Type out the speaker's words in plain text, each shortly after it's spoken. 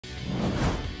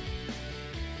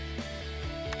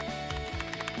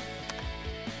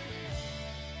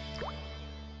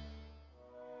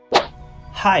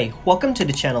Hi, welcome to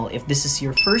the channel. If this is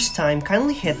your first time,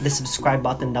 kindly hit the subscribe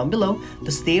button down below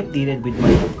to stay updated with my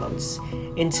uploads.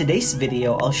 In today's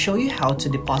video, I'll show you how to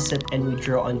deposit and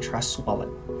withdraw on Trust Wallet.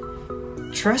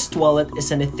 Trust Wallet is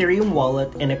an Ethereum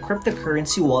wallet and a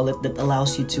cryptocurrency wallet that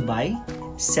allows you to buy,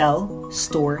 sell,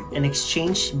 store, and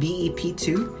exchange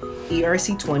BEP2,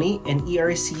 ERC20, and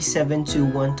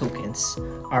ERC721 tokens.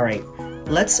 Alright,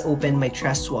 let's open my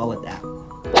Trust Wallet app.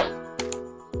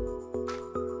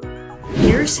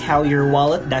 Here's how your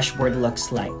wallet dashboard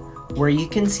looks like, where you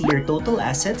can see your total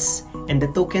assets and the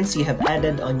tokens you have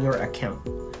added on your account.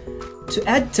 To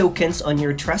add tokens on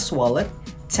your Trust Wallet,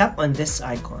 tap on this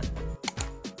icon.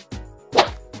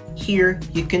 Here,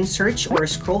 you can search or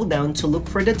scroll down to look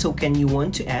for the token you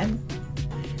want to add.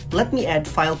 Let me add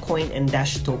Filecoin and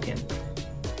Dash token.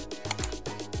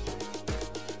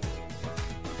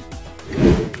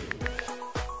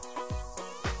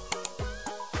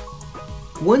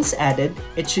 Once added,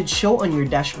 it should show on your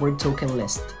dashboard token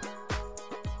list.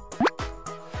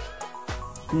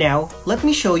 Now, let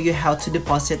me show you how to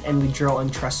deposit and withdraw on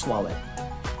Trust Wallet.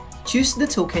 Choose the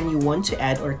token you want to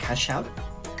add or cash out.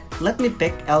 Let me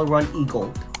pick Elrond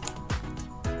eGold.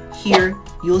 Here,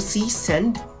 you'll see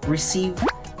Send, Receive,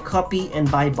 Copy, and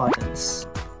Buy buttons.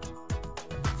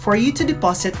 For you to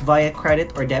deposit via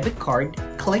credit or debit card,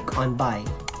 click on Buy.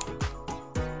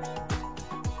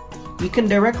 You can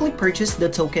directly purchase the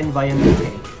token via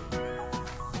MePay.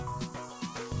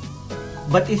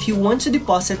 But if you want to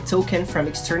deposit token from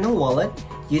external wallet,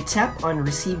 you tap on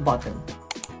Receive button.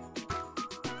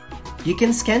 You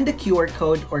can scan the QR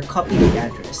code or copy the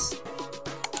address.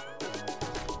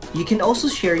 You can also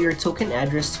share your token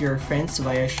address to your friends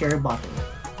via Share button.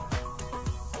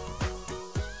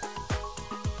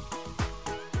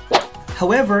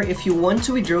 However, if you want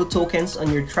to withdraw tokens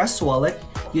on your Trust Wallet,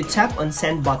 you tap on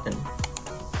Send button.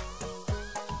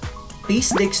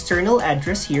 Paste the external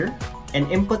address here and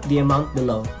input the amount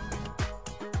below.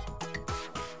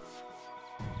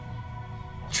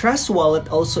 Trust Wallet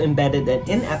also embedded an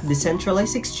in-app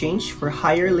decentralized exchange for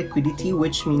higher liquidity,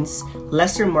 which means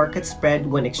lesser market spread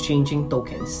when exchanging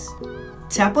tokens.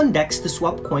 Tap on DEX to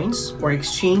swap coins or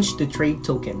exchange to trade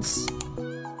tokens.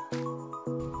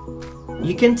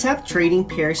 You can tap trading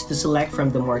pairs to select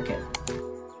from the market.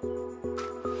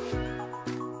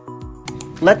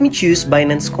 Let me choose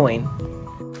Binance Coin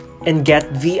and get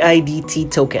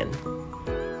VIDT token.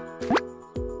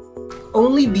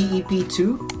 Only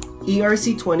BEP2,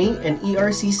 ERC20, and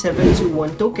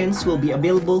ERC721 tokens will be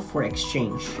available for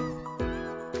exchange.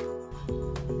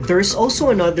 There's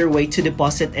also another way to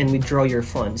deposit and withdraw your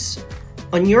funds.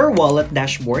 On your wallet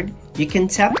dashboard, you can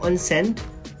tap on Send,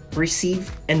 Receive,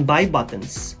 and Buy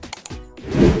buttons.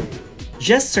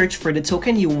 Just search for the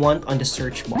token you want on the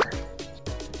search bar.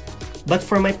 But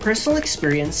for my personal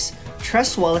experience,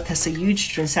 Trust Wallet has a huge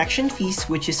transaction fees,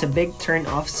 which is a big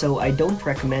turn-off, so I don't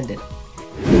recommend it.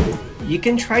 You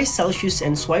can try Celsius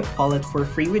and Swipe Wallet for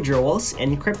free withdrawals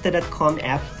and Crypto.com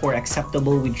app for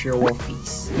acceptable withdrawal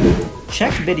fees.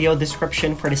 Check video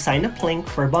description for the sign-up link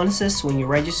for bonuses when you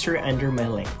register under my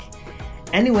link.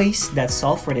 Anyways, that's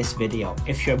all for this video.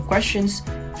 If you have questions,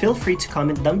 feel free to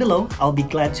comment down below. I'll be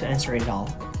glad to answer it all.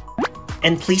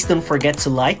 And please don't forget to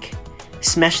like,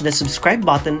 smash the subscribe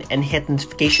button, and hit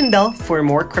notification bell for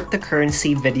more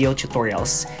cryptocurrency video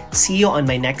tutorials. See you on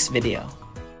my next video.